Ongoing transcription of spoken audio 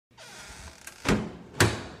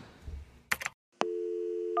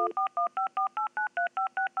Can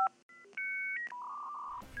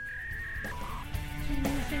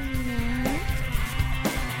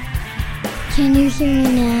you hear me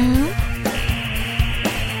now?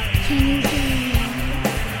 Can you hear me now?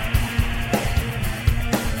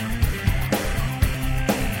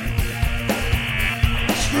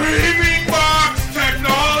 Screaming Box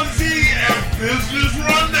Technology and Business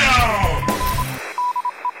Rundown.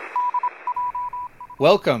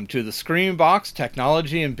 Welcome to the Screaming Box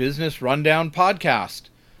Technology and Business Rundown podcast.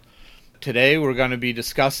 Today we're going to be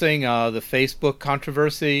discussing the Facebook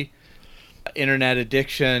controversy, internet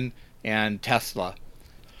addiction, and Tesla.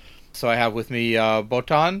 So I have with me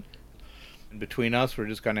Botan. Between us, we're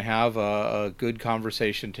just going to have a good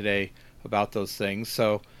conversation today about those things.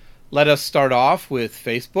 So let us start off with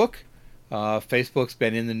Facebook. Facebook's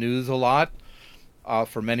been in the news a lot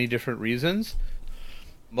for many different reasons.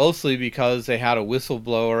 Mostly because they had a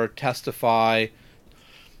whistleblower testify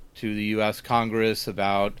to the U.S. Congress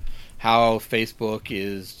about how Facebook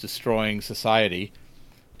is destroying society.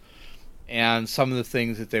 And some of the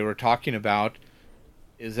things that they were talking about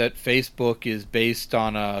is that Facebook is based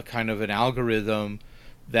on a kind of an algorithm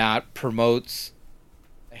that promotes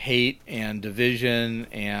hate and division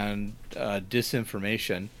and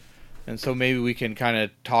disinformation. And so maybe we can kind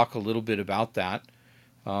of talk a little bit about that.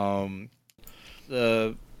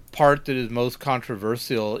 The part that is most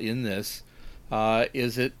controversial in this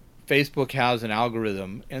is that Facebook has an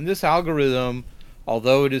algorithm. And this algorithm,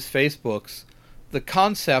 although it is Facebook's, the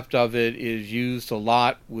concept of it is used a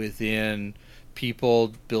lot within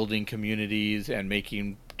people building communities and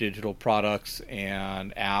making digital products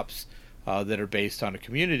and apps that are based on a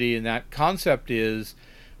community. And that concept is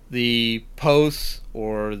the posts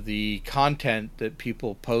or the content that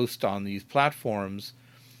people post on these platforms.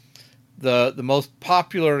 The most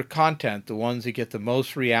popular content, the ones that get the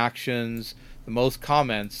most reactions, the most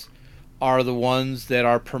comments, are the ones that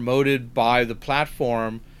are promoted by the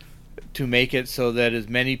platform to make it so that as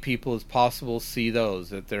many people as possible see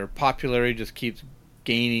those, that their popularity just keeps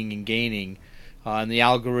gaining and gaining, and the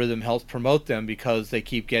algorithm helps promote them because they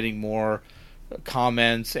keep getting more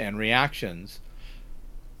comments and reactions.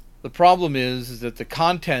 The problem is that the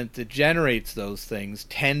content that generates those things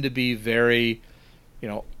tend to be very,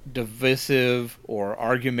 divisive or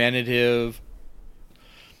argumentative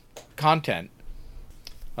content.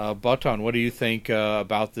 Botan, what do you think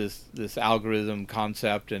about this algorithm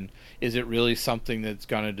concept, and is it really something that's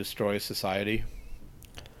going to destroy society?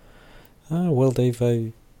 Well, Dave,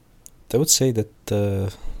 I would say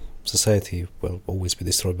that society will always be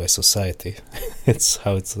destroyed by society. It's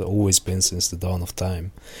how it's always been since the dawn of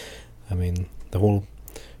time. I mean, the whole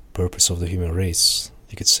purpose of the human race,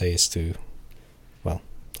 you could say, is to, well,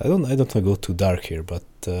 I don't want to go too dark here, but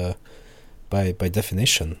by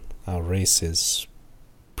definition, our race is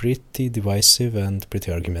pretty divisive and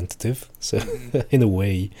pretty argumentative. So in a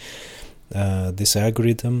way, this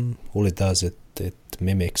algorithm, all it does, it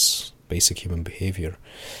mimics basic human behavior.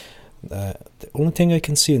 The only thing I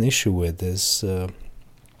can see an issue with is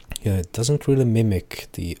it doesn't really mimic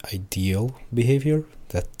the ideal behavior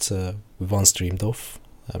that we once dreamed of.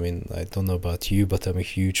 I mean, I don't know about you, but I'm a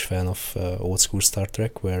huge fan of old school Star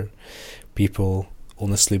Trek, where people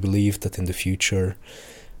honestly believe that in the future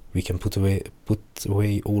we can put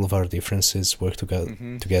away all of our differences, work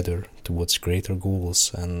together towards greater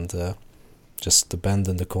goals, and just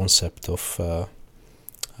abandon the concept of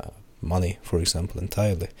money, for example,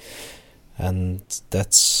 entirely. And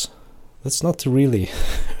that's not really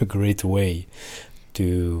a great way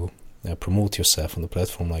to promote yourself on a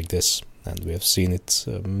platform like this. And we have seen it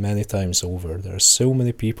many times over. There are so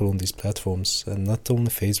many people on these platforms, and not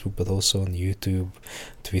only Facebook, but also on YouTube,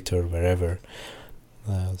 Twitter, wherever.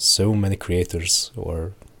 So many creators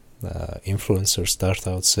or influencers start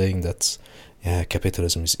out saying that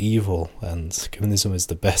capitalism is evil and communism is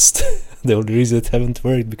the best. The only reason it haven't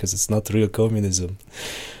worked because it's not real communism.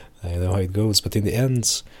 I know how it goes, but in the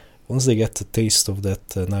end, once they get the taste of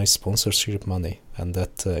that nice sponsorship money and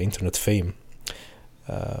that internet fame,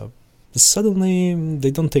 suddenly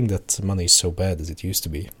they don't think that money is so bad as it used to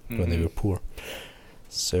be when they were poor.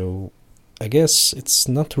 So I guess it's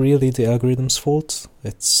not really the algorithm's fault.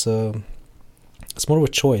 It's more of a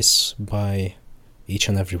choice by each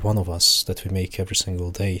and every one of us that we make every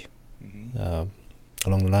single day,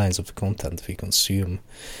 along the lines of the content we consume.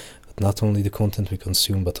 But not only the content we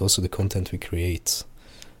consume, but also the content we create.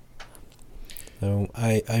 So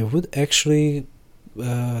I would actually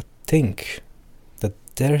think that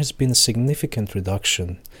there has been a significant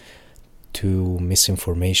reduction to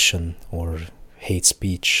misinformation or hate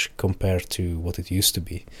speech compared to what it used to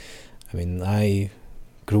be. I mean, I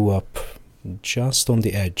grew up just on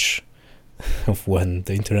the edge of when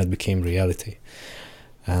the internet became reality.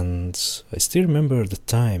 And I still remember the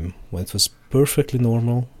time when it was perfectly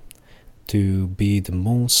normal to be the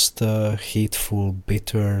most hateful,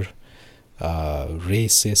 bitter,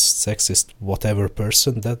 racist, sexist, whatever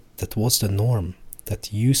person. That was the norm.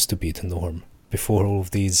 That used to be the norm before all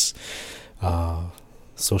of these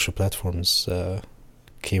social platforms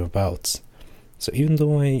came about. So even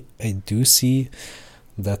though I do see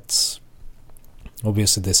that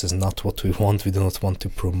obviously this is not what we want, we do not want to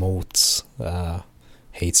promote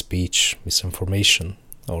hate speech, misinformation,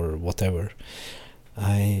 or whatever,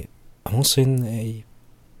 I'm also in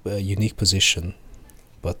a unique position,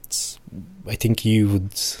 but I think you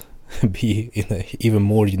would be in an even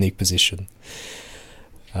more unique position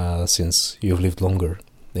since you've lived longer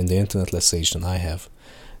in the internet, let's say, than I have.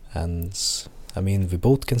 And I mean, we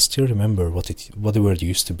both can still remember what the world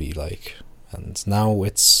used to be like, and now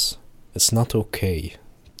it's not okay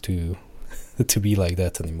to be like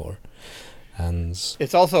that anymore. And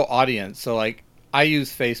it's also audience. So like, I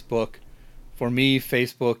use Facebook. For me,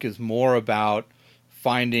 Facebook is more about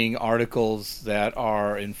finding articles that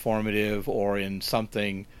are informative or in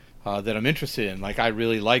something that I'm interested in. Like, I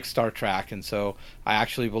really like Star Trek, and so I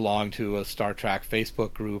actually belong to a Star Trek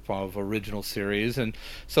Facebook group of original series, and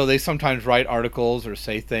so they sometimes write articles or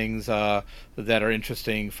say things that are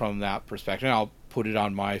interesting from that perspective. And I'll put it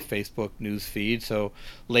on my Facebook news feed, so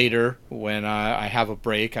later when I have a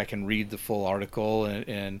break, I can read the full article.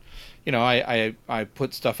 And you know, I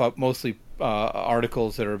put stuff up, mostly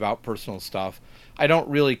articles that are about personal stuff. I don't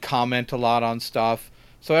really comment a lot on stuff,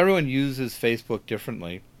 so everyone uses Facebook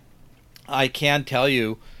differently. I can tell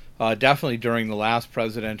you, definitely during the last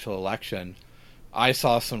presidential election, I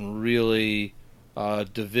saw some really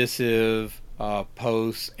divisive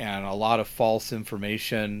posts and a lot of false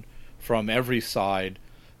information from every side.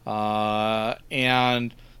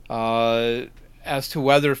 And as to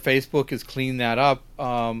whether Facebook has cleaned that up,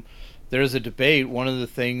 there's a debate. One of the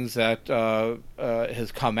things that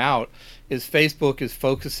has come out is Facebook is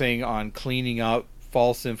focusing on cleaning up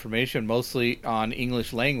false information, mostly on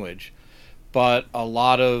English language. But a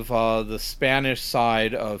lot of the Spanish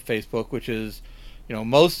side of Facebook, which is, you know,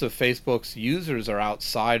 most of Facebook's users are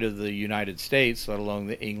outside of the United States, let alone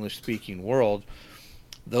the English-speaking world.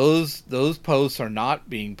 Those posts are not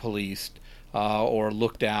being policed or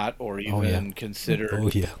looked at or even considered. Oh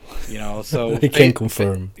yeah. You know, so I can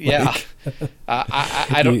confirm. Yeah,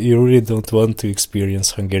 I don't. You really don't want to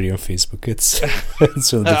experience Hungarian Facebook. It's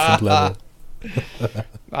on a different level.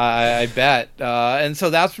 I bet, and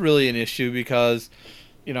so that's really an issue because,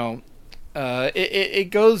 you know,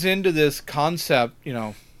 it goes into this concept. You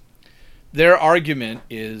know, their argument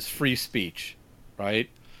is free speech, right?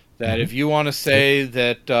 That if you want to say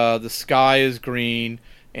that the sky is green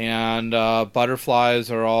and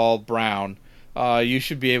butterflies are all brown, you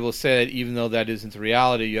should be able to say it, even though that isn't the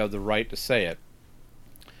reality. You have the right to say it.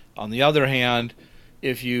 On the other hand,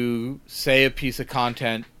 if you say a piece of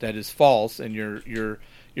content that is false and you're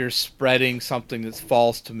spreading something that's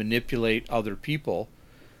false to manipulate other people,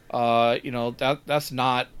 you know, that's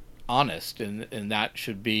not honest, and that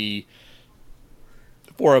should be,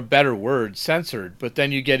 for a better word, censored. But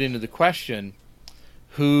then you get into the question,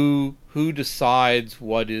 who decides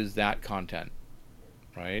what is that content,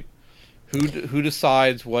 right? Who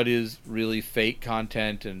decides what is really fake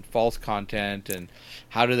content and false content, and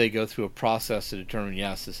how do they go through a process to determine,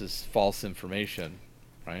 yes, this is false information,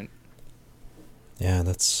 right? Yeah,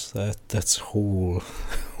 that's a whole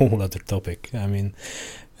other topic. I mean,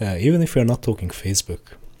 even if we're not talking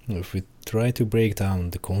Facebook, if we try to break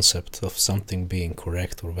down the concept of something being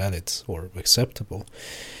correct or valid or acceptable,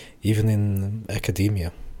 even in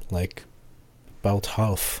academia, like about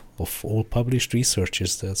half of all published research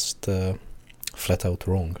is just flat out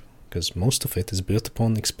wrong, because most of it is built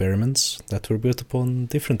upon experiments that were built upon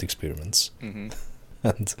different experiments. Mm-hmm.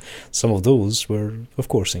 And some of those were, of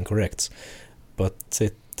course, incorrect. But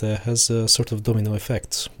it has a sort of domino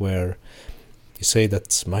effect where you say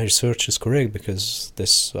that my research is correct because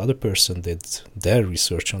this other person did their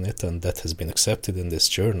research on it and that has been accepted in this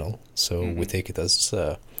journal. So we take it as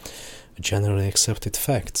a generally accepted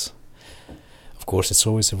fact. Of course, it's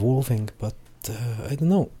always evolving, but I don't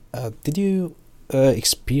know. Did you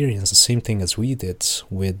experience the same thing as we did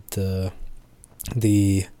with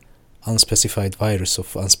the unspecified virus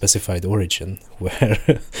of unspecified origin, where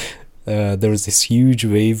there was this huge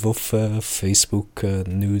wave of Facebook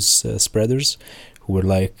news spreaders who were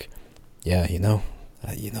like, yeah, you know,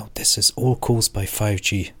 this is all caused by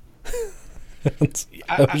 5G.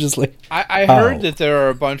 I was just like, I heard that there are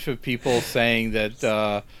a bunch of people saying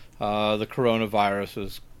that the coronavirus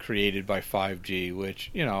was created by 5G,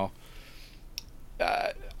 which, you know,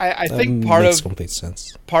 I think makes complete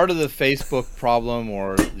sense. part of the Facebook problem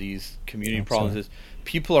or these community problems is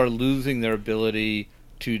people are losing their ability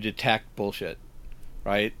to detect bullshit,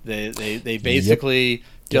 right? They basically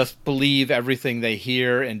just believe everything they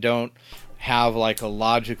hear and don't have like a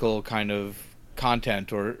logical kind of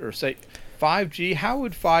content or say 5G. How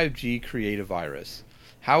would 5G create a virus?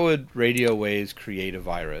 How would radio waves create a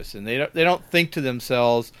virus? And they don't think to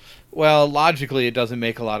themselves, well, logically it doesn't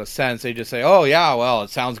make a lot of sense. They just say, oh yeah, well,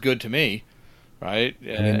 it sounds good to me, right?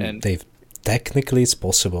 I mean, Dave, technically it's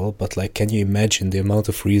possible, but like, can you imagine the amount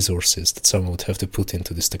of resources that someone would have to put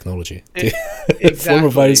into this technology to form a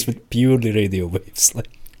virus with purely radio waves?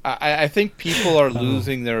 Like, I think people are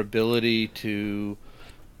losing their ability to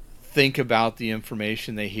think about the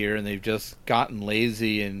information they hear, and they've just gotten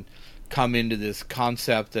lazy and come into this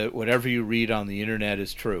concept that whatever you read on the internet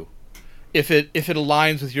is true, if it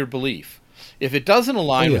aligns with your belief. If it doesn't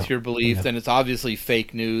align with your belief, then it's obviously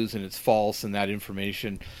fake news and it's false, and that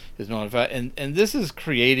information is not. And this is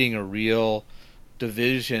creating a real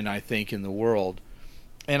division, I think, in the world.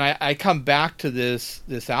 And I come back to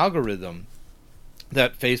this algorithm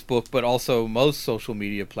that Facebook, but also most social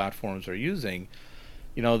media platforms are using.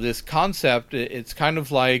 You know, this concept, it's kind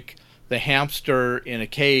of like the hamster in a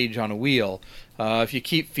cage on a wheel. If you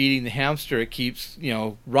keep feeding the hamster, it keeps, you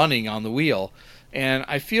know, running on the wheel. And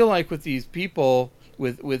I feel like with these people,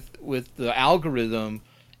 with the algorithm,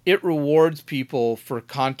 it rewards people for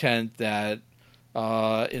content that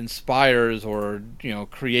inspires or, you know,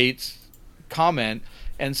 creates comment.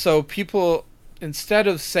 And so people, instead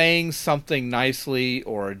of saying something nicely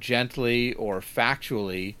or gently or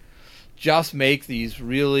factually, just make these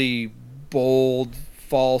really bold,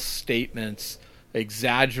 false statements,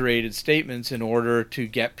 exaggerated statements in order to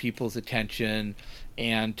get people's attention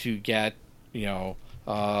and to get, you know,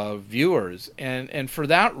 viewers. And for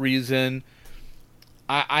that reason,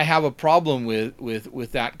 I have a problem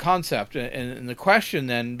with that concept. And the question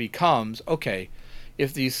then becomes, okay,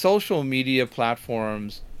 if these social media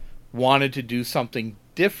platforms wanted to do something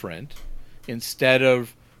different, instead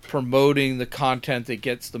of promoting the content that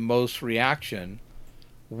gets the most reaction,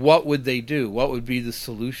 what would they do? What would be the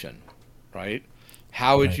solution, right?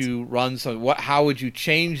 How would you run how would you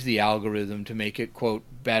change the algorithm to make it, quote,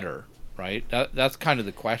 better, right? That's kind of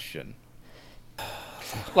the question.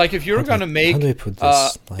 Like, if you're going to make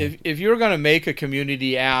if you're going to make a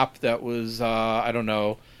community app that was I don't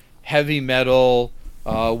know, heavy metal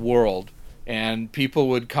world, and people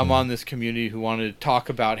would come on this community who wanted to talk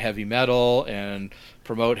about heavy metal and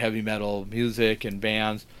promote heavy metal music and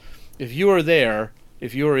bands. If you were there,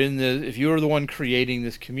 if you were the one creating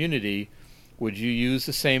this community, would you use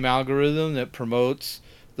the same algorithm that promotes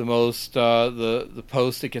the most the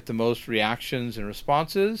posts that get the most reactions and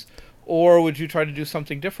responses, or would you try to do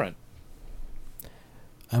something different?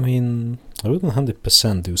 I mean, I wouldn't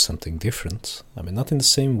 100% do something different. I mean, not in the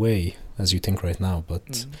same way as you think right now,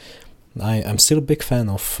 but I'm still a big fan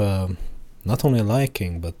of not only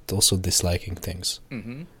liking but also disliking things.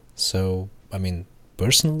 So, I mean,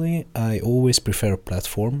 personally, I always prefer a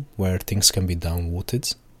platform where things can be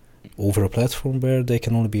downvoted over a platform where they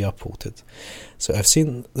can only be upvoted. So I've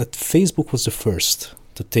seen that Facebook was the first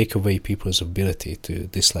to take away people's ability to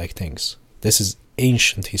dislike things. This is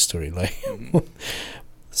ancient history. Like,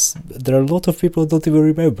 there are a lot of people who don't even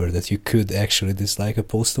remember that you could actually dislike a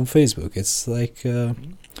post on Facebook. It's like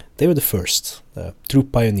they were the first, true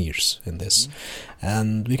pioneers in this.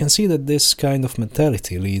 And we can see that this kind of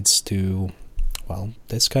mentality leads to, well,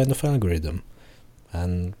 this kind of algorithm.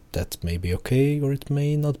 And that may be okay, or it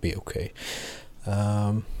may not be okay.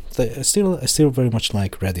 I still very much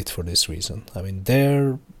like Reddit for this reason. I mean,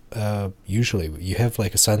 there usually you have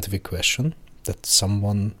like a scientific question that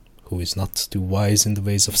someone who is not too wise in the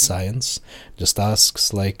ways of science just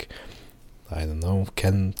asks, like, I don't know,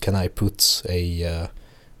 can I put a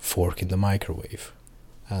fork in the microwave?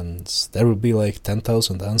 And there will be like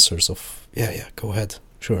 10,000 answers of yeah, go ahead,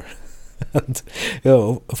 sure. And, you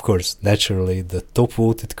know, of course, naturally, the top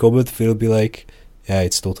voted comment will be like, yeah,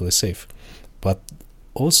 it's totally safe. But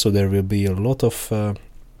also there will be a lot of...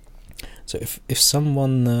 so if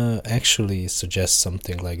someone actually suggests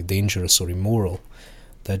something like dangerous or immoral,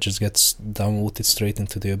 that just gets downvoted straight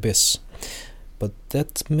into the abyss. But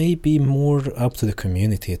that may be more up to the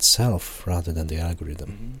community itself rather than the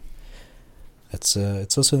algorithm. It's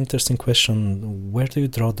also an interesting question, where do you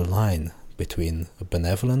draw the line between a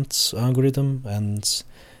benevolent algorithm and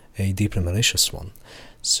a deeply malicious one?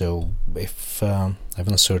 So if I want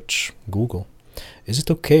to search Google, is it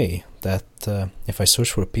okay that if I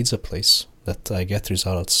search for a pizza place, that I get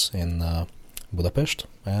results in Budapest,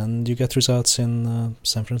 and you get results in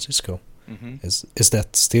San Francisco. Mm-hmm. Is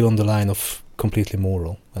that still on the line of completely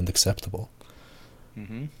moral and acceptable?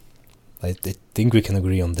 Mm-hmm. I think we can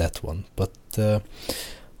agree on that one. But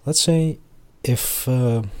let's say if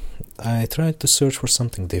I tried to search for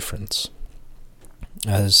something different,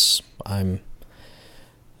 as I'm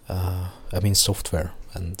in software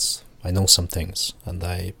and I know some things, and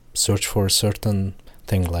I search for a certain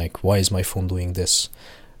thing like, why is my phone doing this?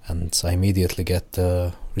 And I immediately get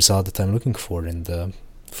the result that I'm looking for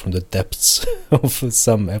from the depths of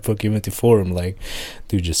some Apple community forum, like,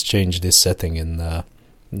 do you just change this setting in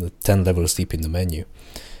 10 levels deep in the menu?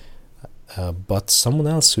 But someone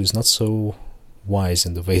else who's not so wise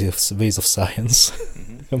in the ways of science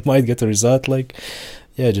Mm-hmm. might get a result like,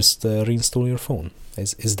 yeah, just reinstall your phone.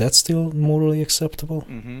 Is that still morally acceptable?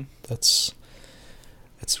 Mm-hmm. It's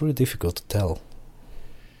really difficult to tell.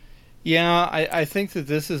 Yeah, I think that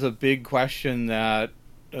this is a big question that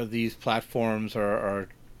these platforms are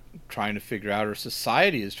trying to figure out, or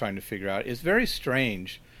society is trying to figure out. It's very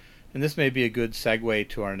strange, and this may be a good segue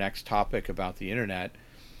to our next topic about the internet.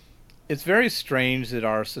 It's very strange that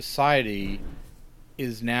our society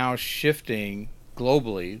is now shifting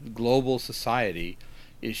globally. Global society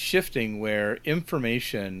is shifting where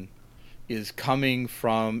information is coming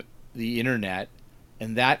from the internet,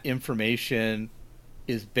 and that information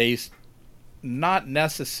is based not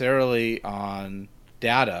necessarily on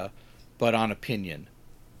data, but on opinion,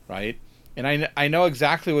 right? And I know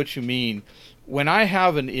exactly what you mean. When I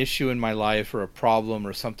have an issue in my life or a problem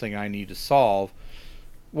or something I need to solve,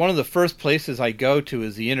 one of the first places I go to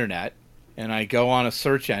is the internet, and I go on a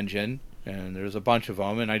search engine, and there's a bunch of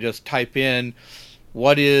them, and I just type in,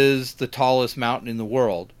 what is the tallest mountain in the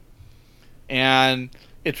world? And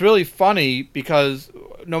it's really funny because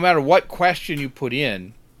no matter what question you put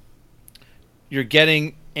in, you're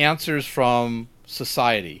getting answers from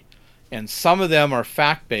society. And some of them are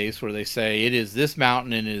fact-based, where they say it is this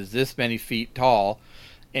mountain and it is this many feet tall.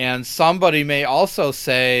 And somebody may also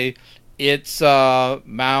say it's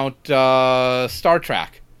Mount Star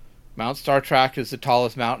Trek. Mount Star Trek is the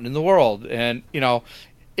tallest mountain in the world. And, you know,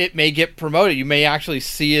 it may get promoted. You may actually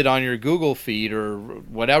see it on your Google feed or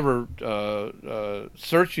whatever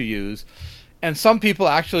search you use. And some people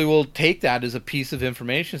actually will take that as a piece of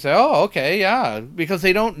information and say, oh, okay, yeah, because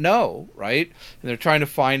they don't know, right? And they're trying to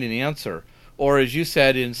find an answer. Or as you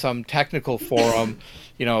said in some technical forum,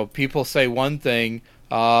 you know, people say one thing,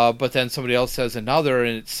 but then somebody else says another,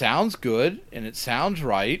 and it sounds good and it sounds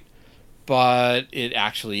right, but it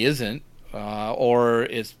actually isn't, or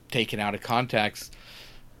it's taken out of context.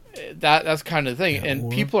 That's kind of the thing. Yeah,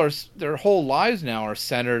 and people are, their whole lives now are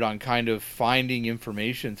centered on kind of finding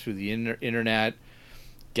information through the internet,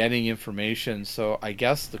 getting information. So I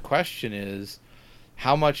guess the question is,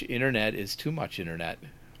 how much internet is too much internet?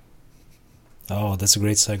 Oh, that's a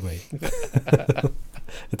great segue.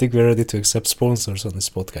 I think we're ready to accept sponsors on this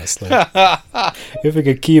podcast. Like, if we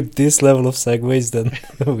can keep this level of segues, then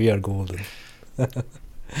we are golden.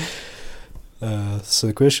 So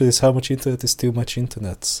the question is, how much internet is too much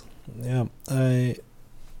internet? Yeah,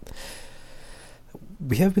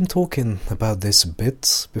 we have been talking about this a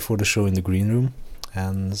bit before the show in the green room,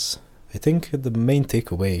 and I think the main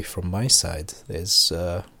takeaway from my side is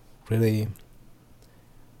really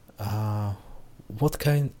how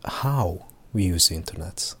we use the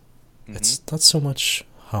internet. Mm-hmm. It's not so much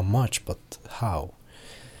how much, but how.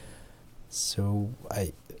 So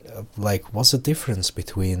what's the difference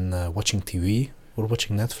between watching TV or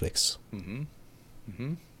watching Netflix? Mm-hmm.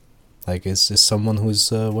 Mm-hmm. Like, is someone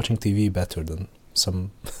who's watching TV better than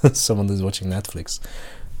someone who's watching Netflix?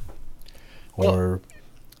 Or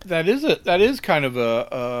that is kind of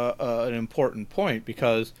an important point,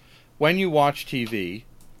 because when you watch TV,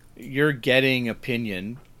 you're getting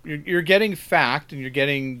opinion, you're getting fact, and you're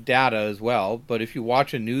getting data as well. But if you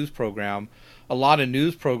watch a news program, a lot of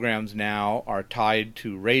news programs now are tied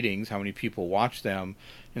to ratings, how many people watch them.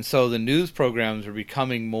 And so the news programs are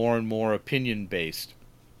becoming more and more opinion-based,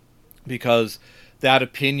 because that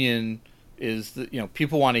opinion is,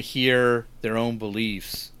 people want to hear their own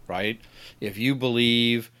beliefs, right? If you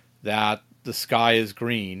believe that the sky is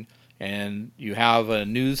green, and you have a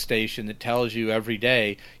news station that tells you every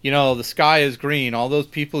day, the sky is green, all those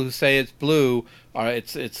people who say it's blue,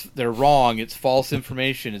 they're wrong, it's false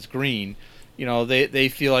information, it's green. They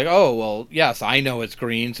feel like, oh, well, yes, I know it's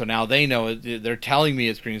green, so now they know it, they're telling me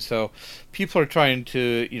it's green. So people are trying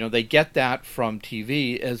to, they get that from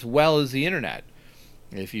TV as well as the internet.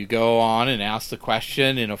 If you go on and ask the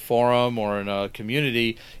question in a forum or in a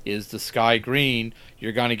community, is the sky green?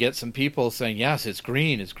 You're going to get some people saying, yes, it's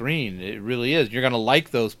green, it really is. You're going to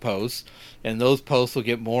like those posts, and those posts will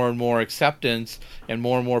get more and more acceptance, and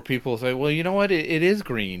more people will say, well, you know what, it is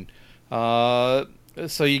green. So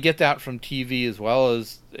you get that from TV as well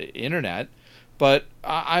as internet. But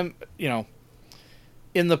I'm,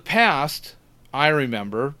 in the past, I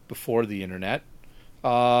remember, before the internet,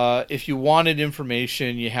 if you wanted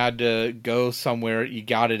information, you had to go somewhere. You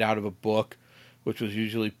got it out of a book, which was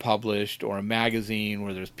usually published, or a magazine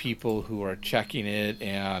where there's people who are checking it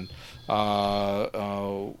and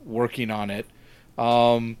working on it.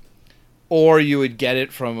 Or you would get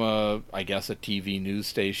it from a TV news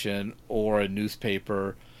station or a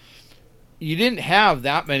newspaper. You didn't have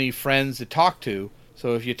that many friends to talk to.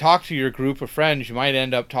 So if you talk to your group of friends, you might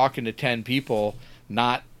end up talking to 10 people,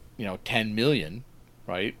 not 10 million.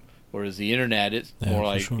 Right? Whereas the internet, it's more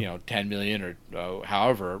like, sure. 10 million or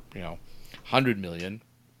however, 100 million.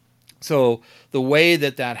 So the way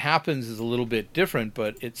that happens is a little bit different,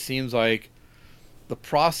 but it seems like the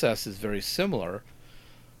process is very similar.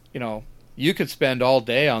 You could spend all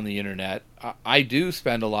day on the internet. I do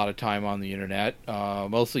spend a lot of time on the internet,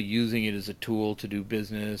 mostly using it as a tool to do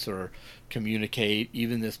business or communicate.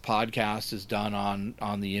 Even this podcast is done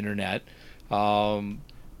on the internet.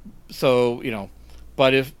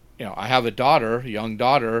 But if, I have a young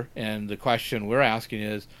daughter, and the question we're asking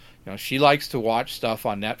is, she likes to watch stuff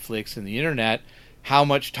on Netflix and the internet. How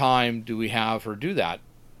much time do we have her do that?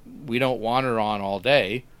 We don't want her on all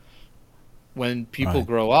day. When people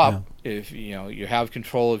grow up, if you have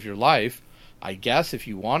control of your life, I guess if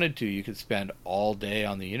you wanted to, you could spend all day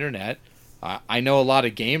on the internet. I know a lot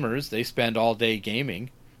of gamers, they spend all day gaming.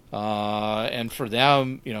 And for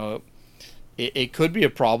them, it could be a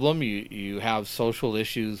problem. You have social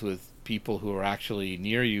issues with people who are actually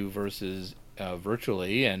near you versus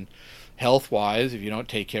virtually, and health-wise, if you don't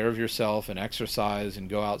take care of yourself and exercise and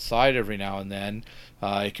go outside every now and then,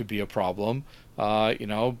 it could be a problem.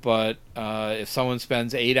 But if someone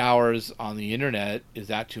spends 8 hours on the internet, is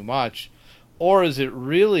that too much? Or is it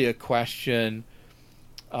really a question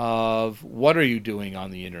of what are you doing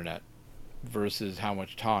on the internet versus how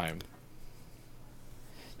much time?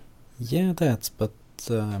 Yeah, but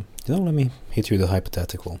let me hit you with a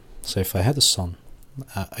hypothetical. So if I had a son,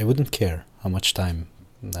 I wouldn't care how much time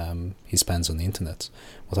he spends on the internet.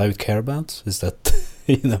 What I would care about is that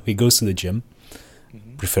he goes to the gym,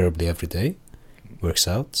 preferably every day, works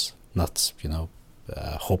out, not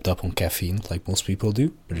hopped up on caffeine like most people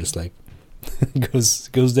do, but just like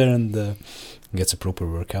goes there and gets a proper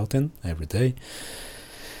workout in every day,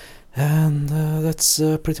 and that's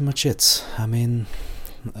pretty much it. I mean,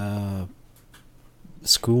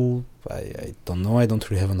 school, I don't know. I don't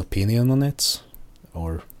really have an opinion on it,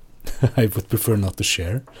 or I would prefer not to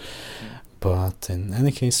share. But in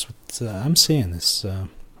any case, what I'm saying is,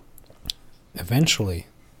 eventually,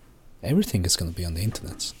 everything is going to be on the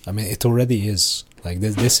internet. I mean, it already is. Like,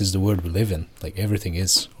 this is the world we live in. Like, everything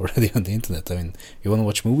is already on the internet. I mean, you want to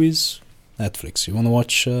watch movies? Netflix. You want to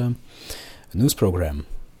watch a news program?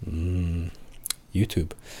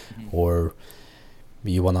 YouTube. Or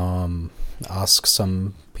you want to ask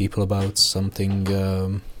some people about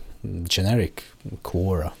something generic,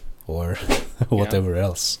 Quora, or whatever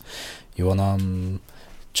else. You want to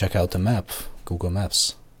check out a map, Google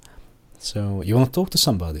Maps. So you want to talk to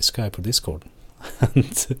somebody, Skype or Discord. And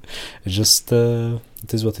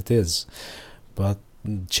it is what it is. But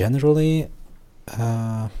generally,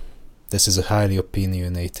 this is a highly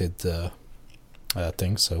opinionated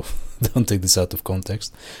thing, so don't take this out of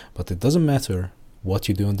context. But it doesn't matter what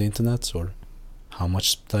you do on the internet or how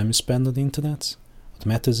much time you spend on the internet. What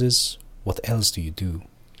matters is, what else do you do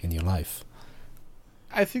in your life?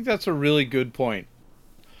 I think that's a really good point.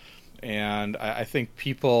 And I think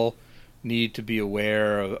people need to be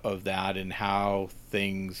aware of that and how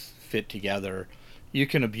things fit together. You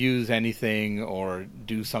can abuse anything or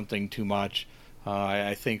do something too much.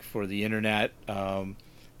 I think for the internet,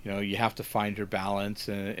 you have to find your balance,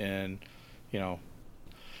 and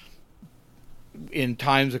in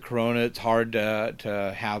times of Corona, it's hard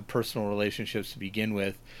to have personal relationships to begin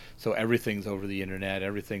with. So everything's over the internet,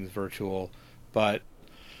 everything's virtual. But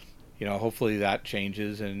hopefully that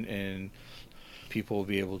changes, and people will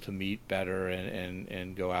be able to meet better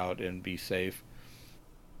and go out and be safe.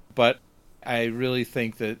 But I really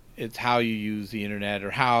think that it's how you use the internet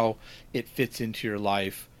or how it fits into your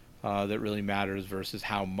life that really matters versus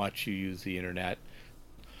how much you use the internet.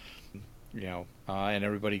 And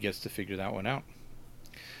everybody gets to figure that one out.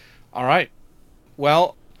 All right.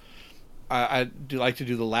 Well, I'd like to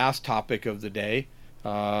do the last topic of the day.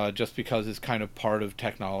 just because it's kind of part of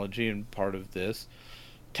technology and part of this.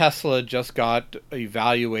 Tesla just got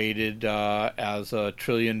evaluated as a $1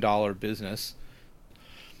 trillion business,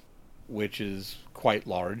 which is quite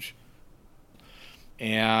large.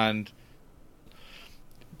 And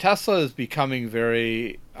Tesla is becoming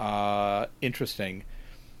very interesting.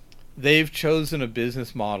 They've chosen a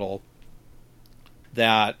business model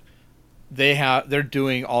that they're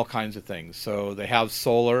doing all kinds of things. So they have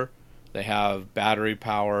solar, they have battery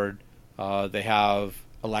powered, they have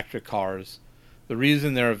electric cars. The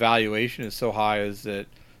reason their evaluation is so high is that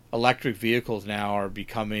electric vehicles now are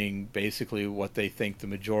becoming basically what they think the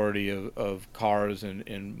majority of cars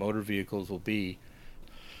and motor vehicles will be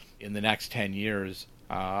in the next 10 years.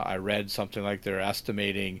 I read something like they're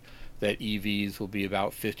estimating that EVs will be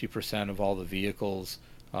about 50% of all the vehicles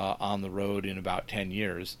on the road in about 10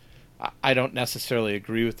 years. I don't necessarily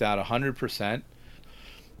agree with that 100%,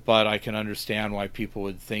 but I can understand why people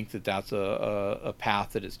would think that that's a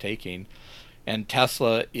path that it's taking. And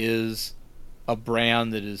Tesla is a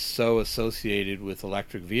brand that is so associated with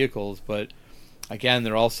electric vehicles, but again,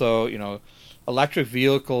 they're also, electric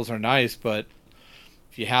vehicles are nice, but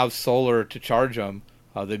if you have solar to charge them,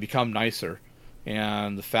 they become nicer.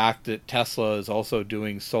 And the fact that Tesla is also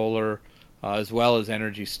doing solar as well as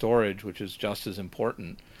energy storage, which is just as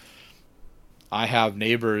important. I have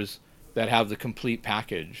neighbors that have the complete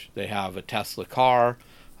package. They have a Tesla car,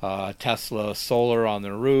 a Tesla solar on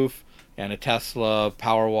their roof, and a Tesla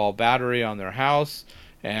Powerwall battery on their house.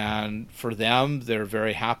 And for them, they're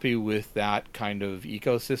very happy with that kind of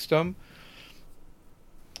ecosystem.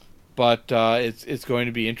 But it's going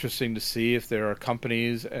to be interesting to see if there are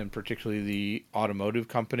companies, and particularly the automotive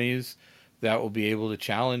companies, that will be able to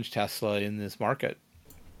challenge Tesla in this market.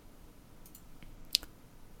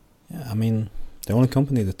 Yeah, I mean, the only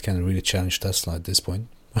company that can really challenge Tesla at this point,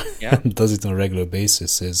 yeah, does it on a regular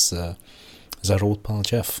basis, is our old pal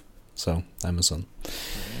Jeff, so Amazon.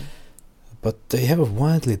 Mm-hmm. But they have a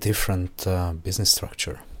wildly different business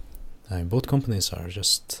structure. I mean, both companies are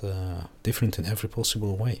just different in every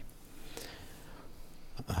possible way.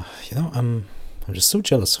 I'm just so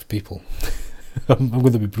jealous of people. I'm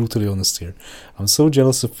going to be brutally honest here. I'm so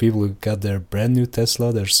jealous of people who got their brand new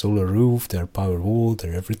Tesla, their solar roof, their Powerwall,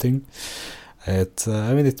 their everything. It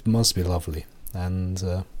must be lovely. And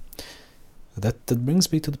that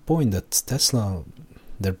brings me to the point that Tesla,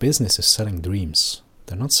 their business is selling dreams.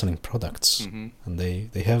 They're not selling products. Mm-hmm. And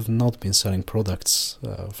they have not been selling products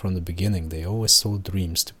from the beginning. They always sold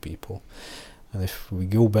dreams to people. And if we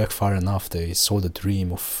go back far enough, they sold the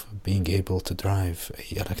dream of being able to drive an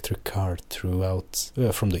electric car throughout,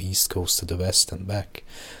 from the East Coast to the West and back.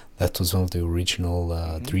 That was one of the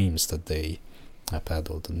original dreams that they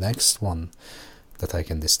peddled. The next one that I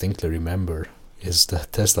can distinctly remember is the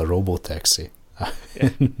Tesla Robotaxi. Yeah.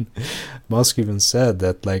 Musk even said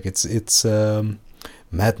that it's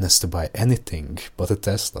madness to buy anything but a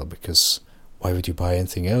Tesla, because why would you buy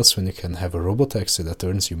anything else when you can have a Robotaxi that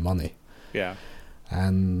earns you money? Yeah.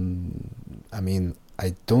 And I mean,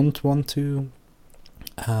 I don't want to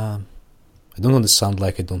sound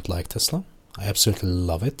like I don't like Tesla. I absolutely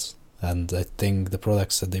love it, and I think the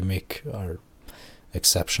products that they make are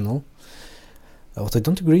exceptional. What I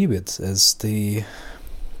don't agree with is the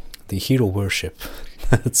hero worship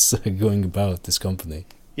that's going about this company.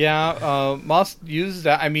 Yeah, Musk uses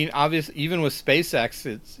that. I mean, obviously, even with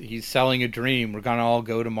SpaceX, he's selling a dream. We're gonna all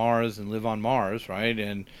go to Mars and live on Mars, right?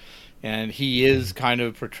 And he is kind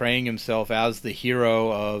of portraying himself as the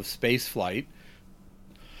hero of spaceflight,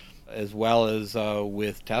 as well as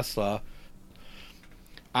with Tesla.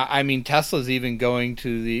 I mean, Tesla's even going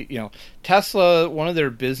to Tesla, one of their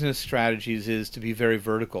business strategies is to be very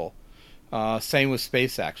vertical. Same with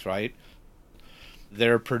SpaceX, right?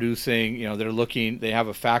 They're producing, they have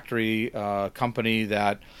a factory company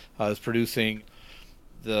that is producing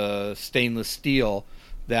the stainless steel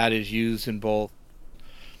that is used in both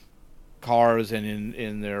cars and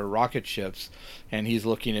in their rocket ships, and he's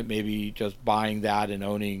looking at maybe just buying that and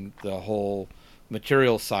owning the whole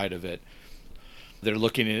material side of it. They're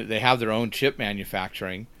looking at, they have their own chip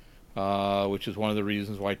manufacturing, which is one of the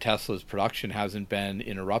reasons why Tesla's production hasn't been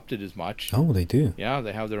interrupted as much. Oh, they do? Yeah,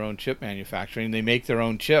 they have their own chip manufacturing. They make their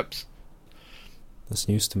own chips. That's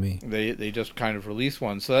news to me. They just kind of release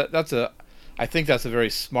one. So I think that's a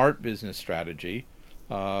very smart business strategy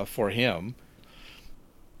for him.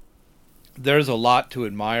 There's a lot to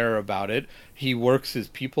admire about it. He works his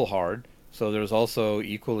people hard, so there's also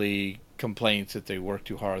equally complaints that they work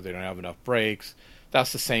too hard, they don't have enough breaks.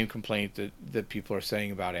 That's the same complaint that people are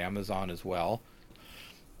saying about Amazon as well.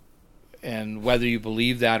 and whether you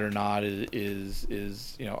believe that or not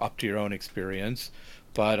is up to your own experience.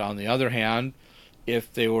 But on the other hand,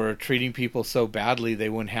 if they were treating people so badly, they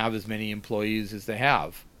wouldn't have as many employees as they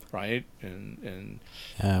have, right? And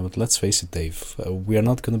Yeah, but let's face it, Dave. We are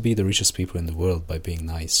not going to be the richest people in the world by being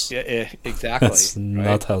nice. yeah, exactly. That's right?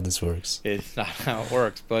 not how this works. It's not how it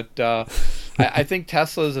works. But I think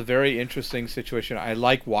Tesla is a very interesting situation. I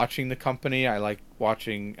like watching the company. I like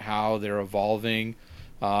watching how they're evolving,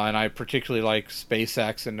 and I particularly like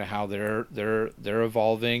SpaceX and how they're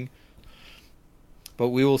evolving. But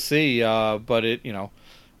we will see. But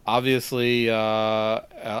obviously,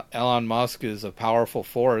 Elon Musk is a powerful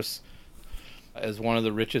force. As one of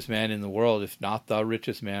the richest men in the world, if not the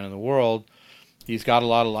richest man in the world, he's got a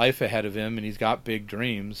lot of life ahead of him, and he's got big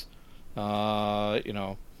dreams. He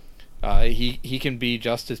can be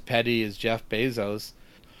just as petty as Jeff Bezos,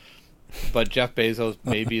 but Jeff Bezos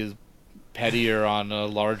maybe is pettier on a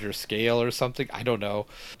larger scale or something. I don't know.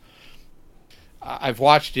 I've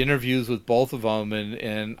watched interviews with both of them,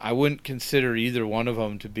 and I wouldn't consider either one of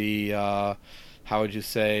them to be, how would you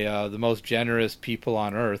say, the most generous people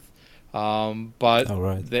on earth.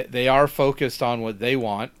 But they are focused on what they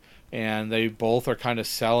want, and they both are kind of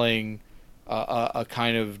selling a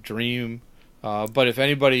kind of dream. But if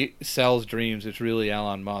anybody sells dreams, it's really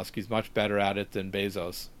Elon Musk. He's much better at it than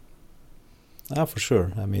Bezos. For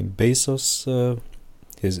sure. I mean, Bezos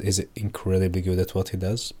is incredibly good at what he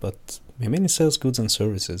does, but he mainly sells goods and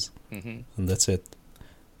services, and that's it.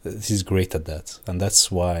 He's great at that, and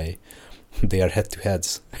that's why they are head-to-head.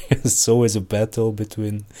 It's always a battle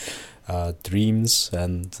between dreams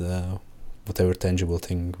and whatever tangible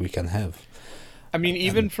thing we can have. I mean,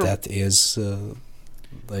 even for that is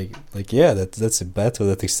that's a battle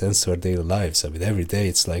that extends to our daily lives. I mean, every day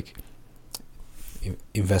it's like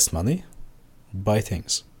invest money, buy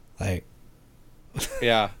things.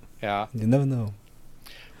 Yeah. You never know.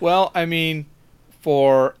 Well, I mean,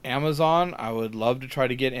 for Amazon, I would love to try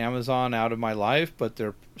to get Amazon out of my life, but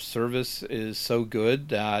their service is so good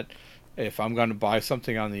that if I'm going to buy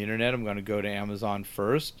something on the internet, I'm going to go to Amazon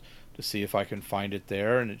first to see if I can find it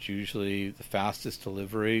there, and it's usually the fastest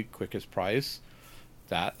delivery, quickest price.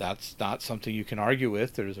 That's not something you can argue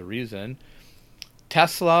with. There's a reason.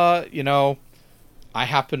 Tesla, I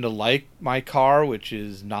happen to like my car, which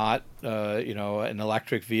is not, an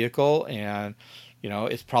electric vehicle, and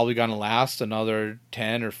it's probably going to last another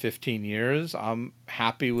 10 or 15 years. I'm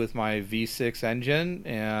happy with my V6 engine,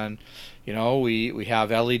 and we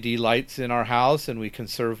have LED lights in our house, and we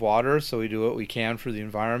conserve water, so we do what we can for the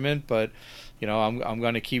environment. But I'm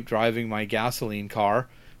going to keep driving my gasoline car,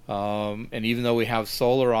 and even though we have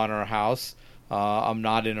solar on our house, I'm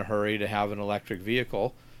not in a hurry to have an electric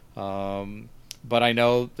vehicle. But I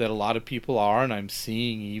know that a lot of people are, and I'm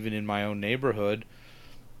seeing even in my own neighborhood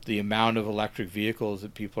the amount of electric vehicles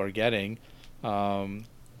that people are getting. I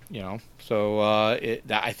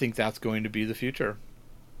think that's going to be the future.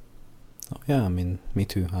 Oh, yeah, I mean, me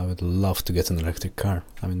too. I would love to get an electric car.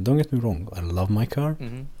 I mean, don't get me wrong, I love my car.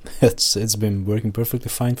 It's been working perfectly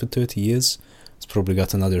fine for 30 years. It's probably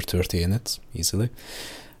got another 30 in it, easily.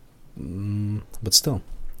 But still,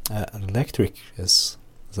 electric is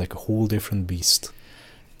like a whole different beast.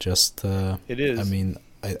 Just it is. I mean,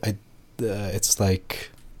 it's like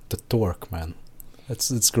the torque, man.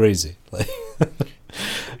 It's crazy. Like,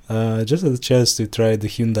 just had a chance to try the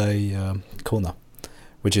Hyundai Kona,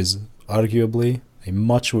 which is arguably a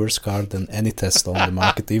much worse car than any Tesla on the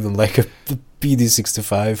market, even like a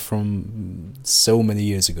PD65 from so many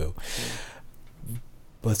years ago.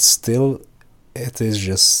 But still, it is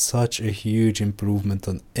just such a huge improvement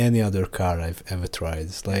on any other car I've ever tried.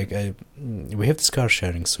 Like, we have this car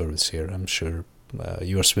sharing service here. I'm sure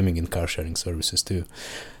you are swimming in car sharing services too.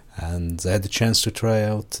 And I had the chance to try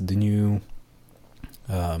out the new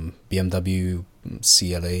BMW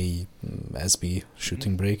CLA SB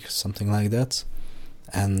shooting brake, something like that.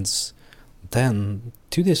 And then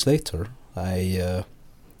 2 days later, I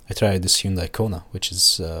tried this Hyundai Kona, which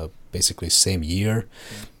is basically same year,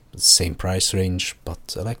 same price range,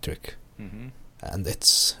 but electric. And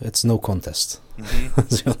it's no contest. To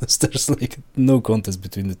be honest, there's like no contest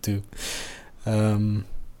between the two.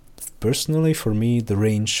 Personally, for me, the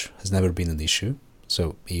range has never been an issue.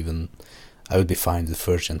 So even I would be fine with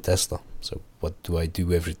first-gen Tesla. So what do I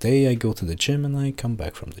do every day? I go to the gym and I come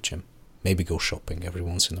back from the gym. Maybe go shopping every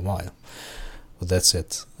once in a while. But that's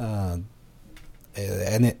it.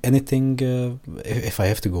 Anything, if I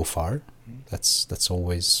have to go far, that's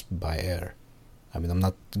always by air. I mean, I'm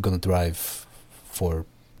not gonna drive for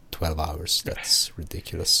 12 hours. That's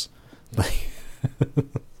ridiculous.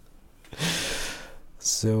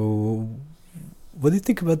 So what do you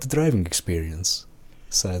think about the driving experience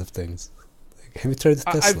side of things? Like, have you tried the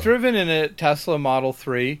Tesla? I've driven in a Tesla Model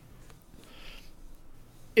 3.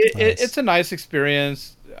 It's a nice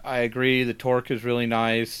experience. I agree. The torque is really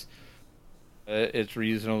nice. It's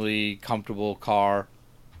reasonably comfortable car.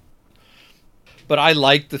 But I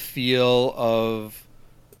like the feel of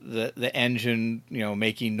the engine,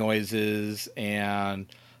 making noises and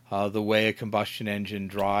the way a combustion engine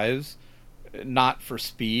drives. Not for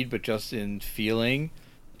speed, but just in feeling.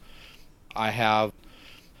 I have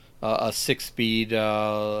a 6-speed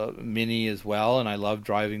Mini as well, and I love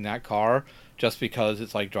driving that car just because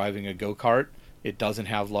it's like driving a go-kart. It doesn't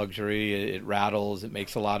have luxury. It rattles. It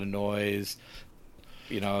makes a lot of noise.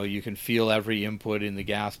 You can feel every input in the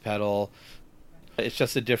gas pedal. It's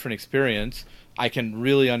just a different experience. I can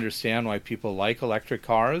really understand why people like electric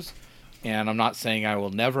cars, and I'm not saying I will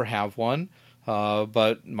never have one,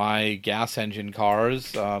 but my gas engine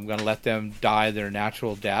cars, I'm going to let them die their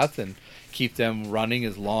natural death and keep them running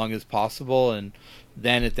as long as possible. And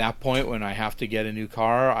then at that point, when I have to get a new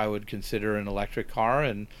car, I would consider an electric car,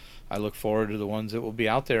 and I look forward to the ones that will be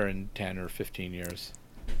out there in 10 or 15 years.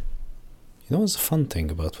 What's the fun thing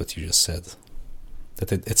about what you just said?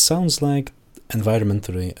 That it sounds like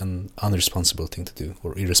environmentally an unresponsible thing to do,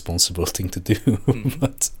 or irresponsible thing to do. Mm-hmm.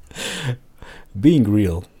 But being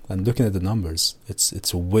real and looking at the numbers,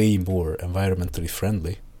 it's way more environmentally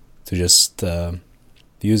friendly to just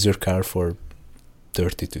use your car for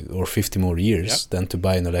 30 or 50 more years than to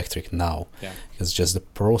buy an electric now. Yeah. It's just the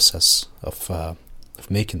process of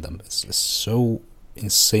making them is so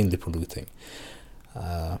insanely polluting.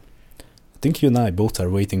 I think you and I both are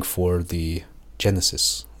waiting for the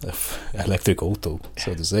genesis of electric auto,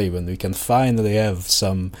 so to say, when we can finally have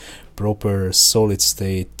some proper solid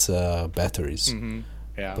state batteries. Mm-hmm.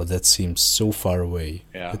 Yeah. But that seems so far away.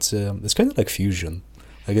 Yeah. It's kind of like fusion.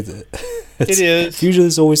 Like it is. Fusion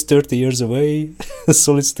is always 30 years away.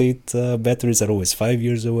 Solid state batteries are always 5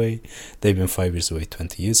 years away. They've been 5 years away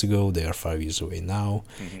 20 years ago. They are 5 years away now.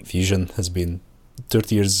 Mm-hmm. Fusion has been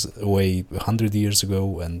 30 years away 100 years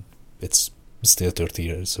ago, and it's still 30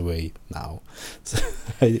 years away now. So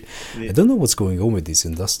I don't know what's going on with these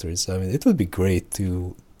industries. I mean, it would be great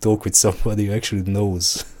to talk with somebody who actually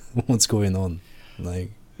knows what's going on.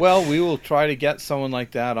 Well, we will try to get someone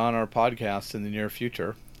like that on our podcast in the near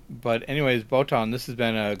future. But anyways, Botan, this has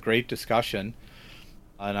been a great discussion,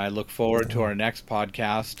 and I look forward to our next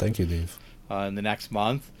podcast. Thank you, Dave. In the next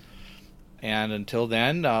month. And until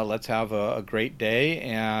then, let's have a great day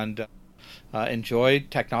and enjoy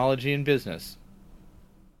technology and business.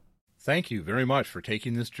 Thank you very much for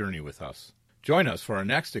taking this journey with us. Join us for our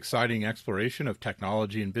next exciting exploration of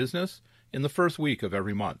technology and business in the first week of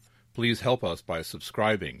every month. Please help us by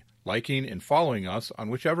subscribing, liking, and following us on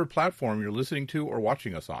whichever platform you're listening to or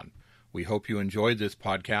watching us on. We hope you enjoyed this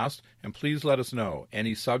podcast, and please let us know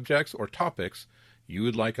any subjects or topics you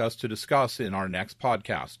would like us to discuss in our next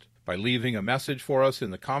podcast by leaving a message for us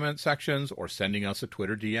in the comment sections or sending us a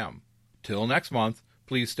Twitter DM. Till next month,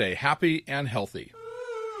 please stay happy and healthy.